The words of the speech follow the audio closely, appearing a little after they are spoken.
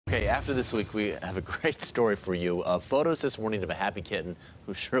Okay, after this week, we have a great story for you. Photos this morning of a happy kitten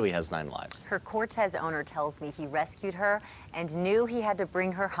who surely has 9 lives. Her Cortez owner tells me he rescued her and knew he had to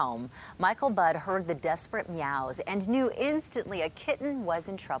bring her home. Michael Budd heard the desperate meows and knew instantly a kitten was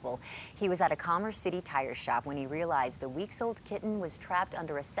in trouble. He was at a Commerce City tire shop when he realized the weeks-old kitten was trapped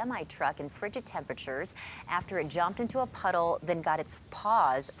under a semi-truck in frigid temperatures after it jumped into a puddle, then got its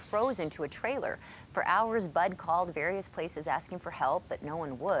paws frozen to a trailer. For hours, Budd called various places asking for help, but no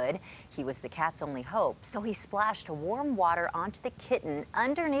one would. He was the cat's only hope, so he splashed warm water onto the kitten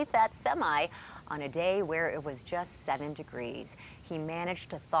underneath that semi on a day where it was just 7 degrees. He managed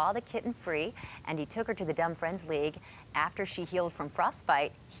to thaw the kitten free, and he took her to the Dumb Friends League. After she healed from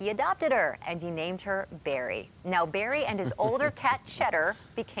frostbite, he adopted her, and he named her Barry. Now, Barry and his older cat, Cheddar,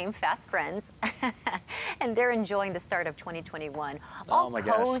 became fast friends, and they're enjoying the start of 2021, all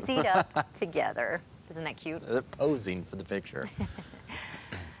cozied up together. Isn't that cute? They're posing for the picture.